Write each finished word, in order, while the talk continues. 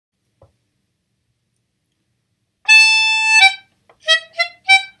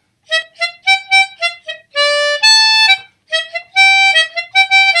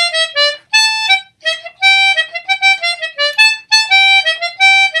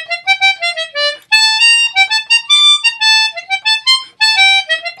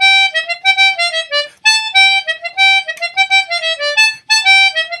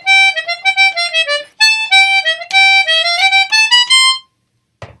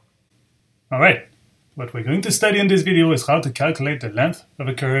Alright, what we're going to study in this video is how to calculate the length of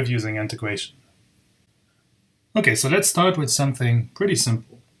a curve using integration. Okay, so let's start with something pretty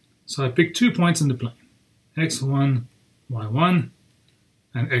simple. So I picked 2 points in the plane, x1, y1,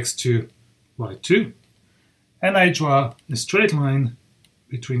 and x2, y2, and I draw a straight line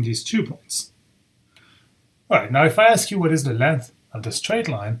between these 2 points. Alright, now if I ask you what is the length of the straight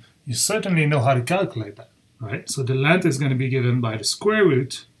line, you certainly know how to calculate that, right? So the length is going to be given by the square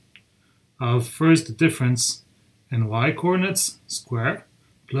root of first the difference in y coordinates square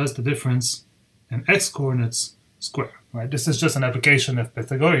plus the difference in x coordinates square, right? This is just an application of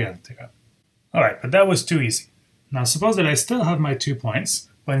Pythagorean theorem. Alright, but that was too easy. Now suppose that I still have my 2 points,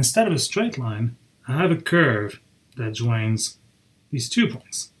 but instead of a straight line, I have a curve that joins these 2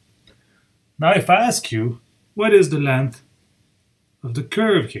 points. Now if I ask you, what is the length of the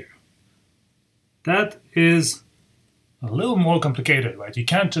curve here? That is a little more complicated, right? You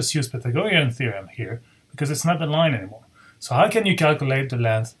can't just use Pythagorean theorem here because it's not a line anymore. So how can you calculate the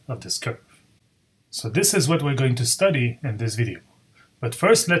length of this curve? So this is what we're going to study in this video. But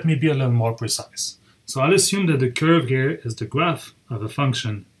first, let me be a little more precise. So I'll assume that the curve here is the graph of a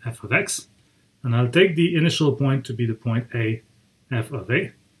function f of x, and I'll take the initial point to be the point a, f of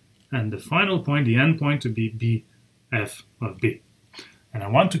a, and the final point, the end point, to be b, f of b. And I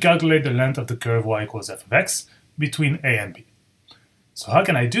want to calculate the length of the curve y equals f of x between a and b. So how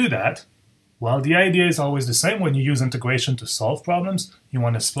can I do that? Well, the idea is always the same when you use integration to solve problems. You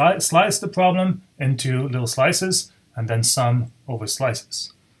want to slice the problem into little slices and then sum over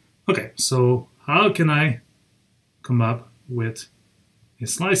slices. Okay, so how can I come up with a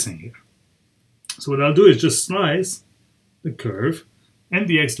slicing here? So what I'll do is just slice the curve in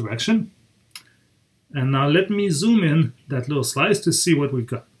the x direction. And now let me zoom in that little slice to see what we've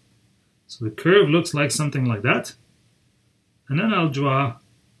got. So the curve looks like something like that. And then I'll draw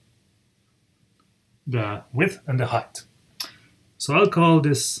the width and the height. So I'll call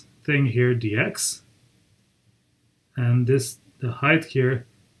this thing here dx, and the height here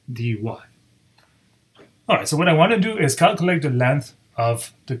dy. Alright, so what I want to do is calculate the length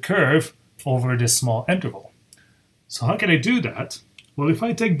of the curve over this small interval. So how can I do that? Well, if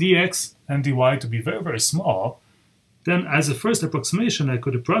I take dx and dy to be very, very small, then as a first approximation, I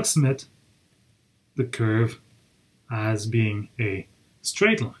could approximate the curve as being a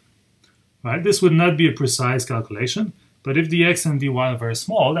straight line. Right? This would not be a precise calculation, but if dx and dy are very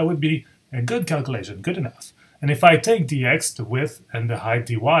small, that would be a good calculation, good enough. And if I take dx, the width, and the height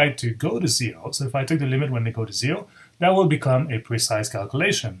dy to go to 0, so if I take the limit when they go to 0, that will become a precise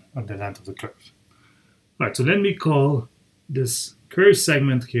calculation of the length of the curve. Right, so let me call this curve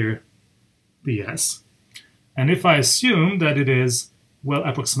segment here ds. And if I assume that it is well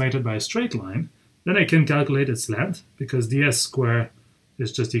approximated by a straight line, then I can calculate its length, because ds square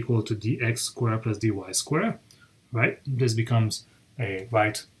is just equal to dx square plus dy square, right? This becomes a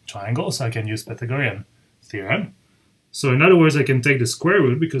right triangle, so I can use Pythagorean theorem. So in other words, I can take the square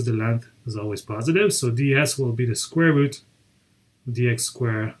root, because the length is always positive, so ds will be the square root of dx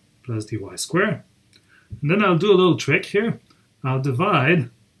square plus dy square. And then I'll do a little trick here. I'll divide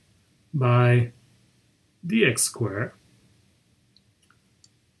by dx square.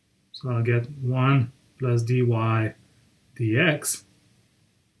 So I'll get 1 plus dy dx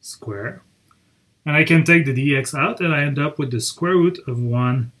square. And I can take the dx out, and I end up with the square root of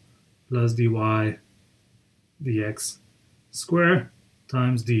 1 plus dy dx square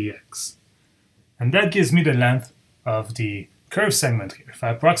times dx. And that gives me the length of the curve segment here, if I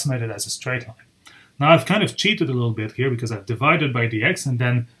approximate it as a straight line. Now I've kind of cheated a little bit here, because I've divided by dx and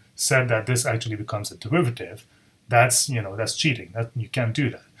then said that this actually becomes a derivative. That's, that's cheating. You can't do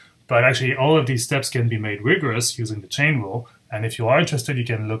that. But actually, all of these steps can be made rigorous using the chain rule. And if you are interested, you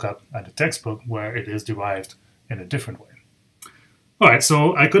can look up at the textbook where it is derived in a different way. All right,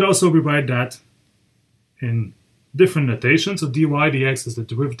 so I could also rewrite that in different notation. So dy dx is the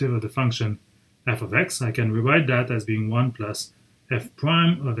derivative of the function f of x. I can rewrite that as being 1 plus f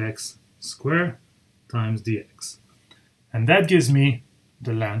prime of x squared times dx. And that gives me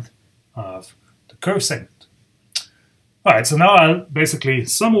the length of the curve segment. All right, so now I'll basically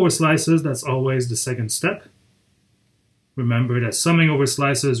sum over slices. That's always the second step. Remember that summing over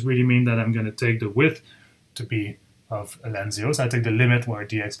slices really mean that I'm going to take the width to be of length 0. So I take the limit where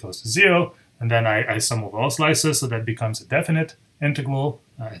dx goes to 0, and then I sum over all slices, so that becomes a definite integral.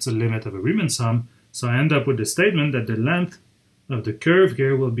 It's a limit of a Riemann sum. So I end up with the statement that the length of the curve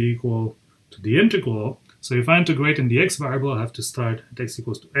here will be equal to the integral. So if I integrate in the x variable, I have to start at x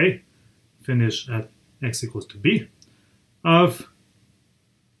equals to a, finish at x equals to b, of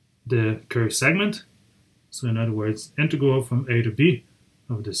the curve segment. So in other words, integral from a to b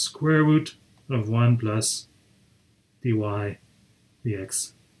of the square root of 1 plus dy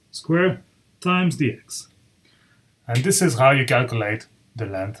dx squared times dx. And this is how you calculate the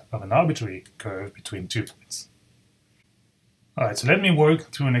length of an arbitrary curve between 2 points. Alright, so let me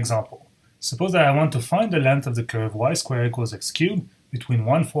work through an example. Suppose that I want to find the length of the curve y squared equals x cubed between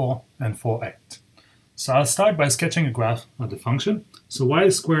 1, 4 and 4, 8. So I'll start by sketching a graph of the function. So y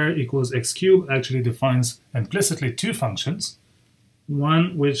squared equals x cubed actually defines implicitly two functions.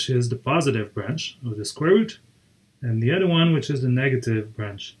 One which is the positive branch of the square root, and the other one which is the negative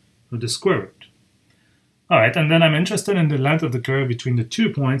branch of the square root. Alright, and then I'm interested in the length of the curve between the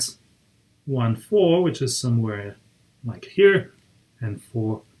 2 points, 1, 4, which is somewhere like here, and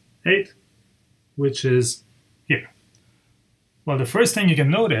 4, 8, which is here. Well, the first thing you can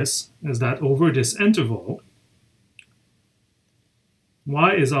notice is that over this interval,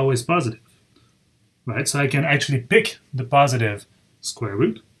 y is always positive, right? So I can actually pick the positive square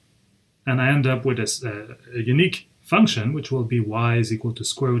root, and I end up with a unique function, which will be y is equal to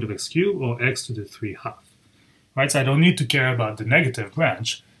square root of x cubed, or x to the 3/2. Right? So I don't need to care about the negative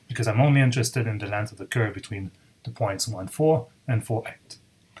branch, because I'm only interested in the length of the curve between the points 1, 4 and 4, 8.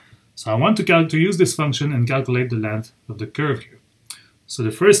 So I want to use this function and calculate the length of the curve here. So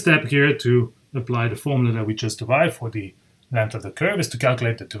the first step here to apply the formula that we just derived for the length of the curve is to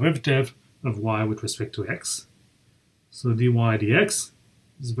calculate the derivative of y with respect to x. So dy dx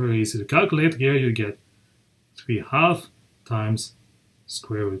is very easy to calculate. Here you get 3/2 times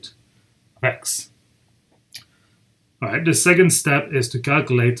square root of x. Alright, the second step is to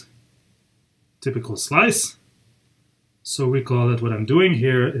calculate typical slice. So recall that what I'm doing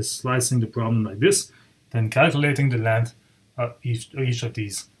here is slicing the problem like this, then calculating the length of each of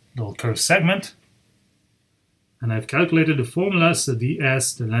these little curved segments. And I've calculated the formula, so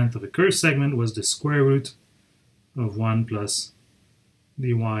ds, the length of the curved segment, was the square root of 1 plus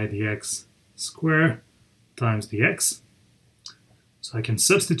dy dx squared times dx. So I can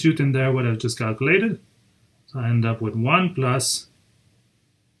substitute in there what I've just calculated. So I end up with 1 plus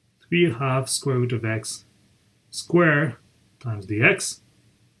 3/2 square root of x squared times dx.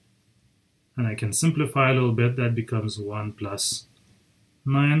 And I can simplify a little bit. That becomes 1 plus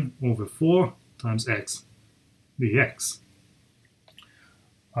 9 over 4 times x dx.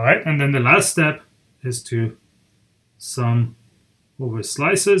 Alright, and then the last step is to sum over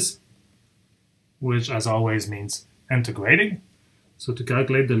slices, which as always means integrating. So to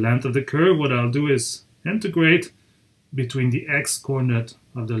calculate the length of the curve, what I'll do is integrate between the x-coordinate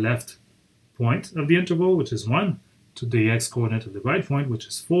of the left point of the interval, which is 1, to the x-coordinate of the right point, which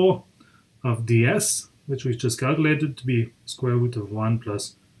is 4, of ds, which we just calculated to be square root of 1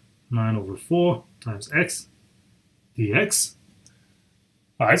 plus 9 over 4 times x dx.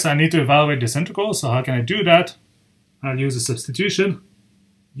 Alright, so I need to evaluate this integral. So how can I do that? I'll use a substitution.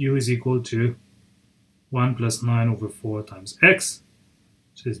 U is equal to 1 plus 9 over 4 times x,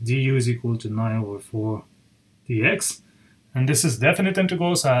 which is du is equal to 9 over 4 dx. And this is definite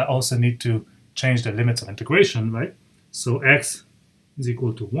integral, so I also need to change the limits of integration, right? So x is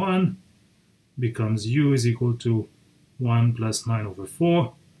equal to 1 becomes u is equal to 1 plus 9 over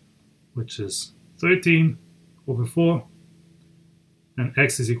 4, which is 13 over 4. And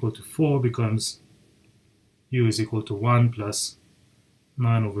x is equal to 4 becomes u is equal to 1 plus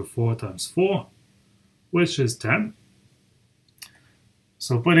 9 over 4 times 4, which is 10.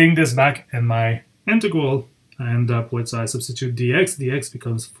 So putting this back in my integral, I end up with, so I substitute dx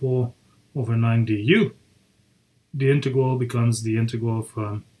becomes 4 over 9 du. The integral becomes the integral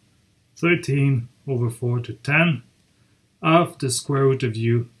from 13 over 4 to 10 of the square root of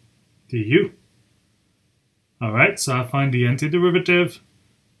u du. Alright, so I find the antiderivative.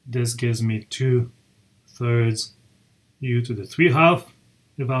 This gives me 2/3 u to the 3/2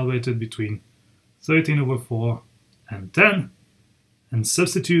 evaluated between 13 over 4 and 10. And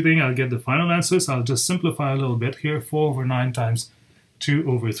substituting, I'll get the final answer, so I'll just simplify a little bit here. 4 over 9 times 2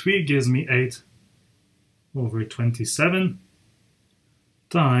 over 3 gives me 8 over 27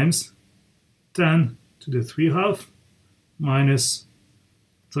 times 10 to the 3/2 minus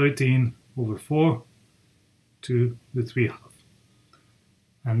 13 over 4 to the 3/2.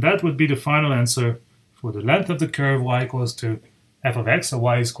 And that would be the final answer for the length of the curve y equals to f of x, so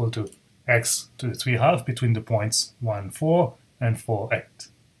y is equal to x to the 3/2 between the points 1, 4 and 4, 8.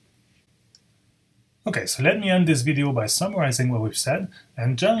 Okay, so let me end this video by summarizing what we've said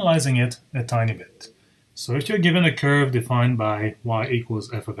and generalizing it a tiny bit. So if you're given a curve defined by y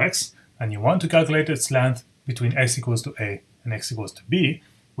equals f of x, and you want to calculate its length between x equals to a and x equals to b,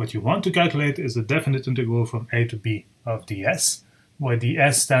 what you want to calculate is the definite integral from a to b of ds, where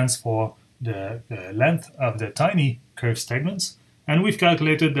ds stands for the length of the tiny curved segments, And we've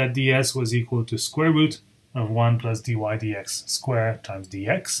calculated that ds was equal to square root of 1 plus dy dx squared times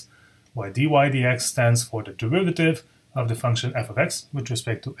dx, where dy dx stands for the derivative of the function f of x with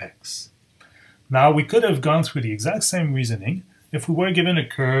respect to x. Now, we could have gone through the exact same reasoning if we were given a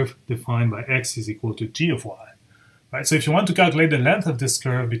curve defined by x is equal to g of y. Right? So if you want to calculate the length of this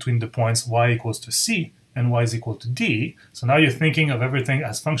curve between the points y equals to c and y is equal to d, so now you're thinking of everything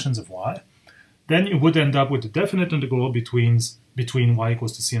as functions of y, then you would end up with the definite integral between y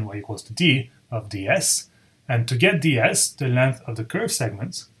equals to c and y equals to d of ds. And to get ds, the length of the curve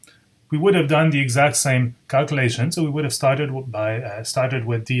segments, we would have done the exact same calculation. So we would have started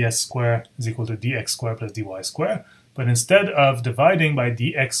with ds squared is equal to dx squared plus dy squared. But instead of dividing by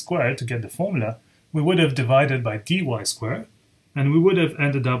dx squared to get the formula, we would have divided by dy squared. And we would have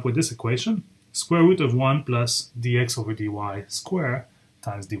ended up with this equation, square root of 1 plus dx over dy squared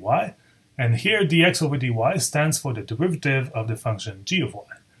times dy. And here dx over dy stands for the derivative of the function g of y.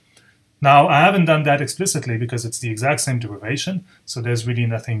 Now, I haven't done that explicitly because it's the exact same derivation, so there's really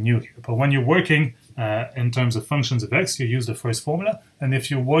nothing new here. But when you're working in terms of functions of x, you use the first formula, and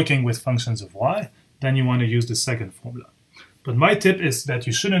if you're working with functions of y, then you want to use the second formula. But my tip is that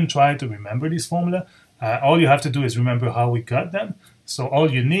you shouldn't try to remember these formula. All you have to do is remember how we got them. So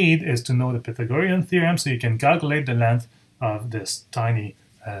all you need is to know the Pythagorean theorem, so you can calculate the length of this tiny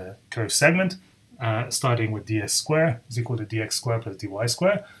curve segment, starting with ds squared is equal to dx squared plus dy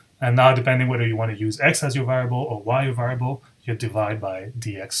squared. And now, depending whether you want to use x as your variable or y your variable, you divide by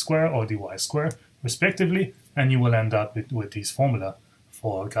dx squared or dy squared, respectively, and you will end up with these formula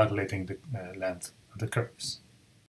for calculating the length of the curves.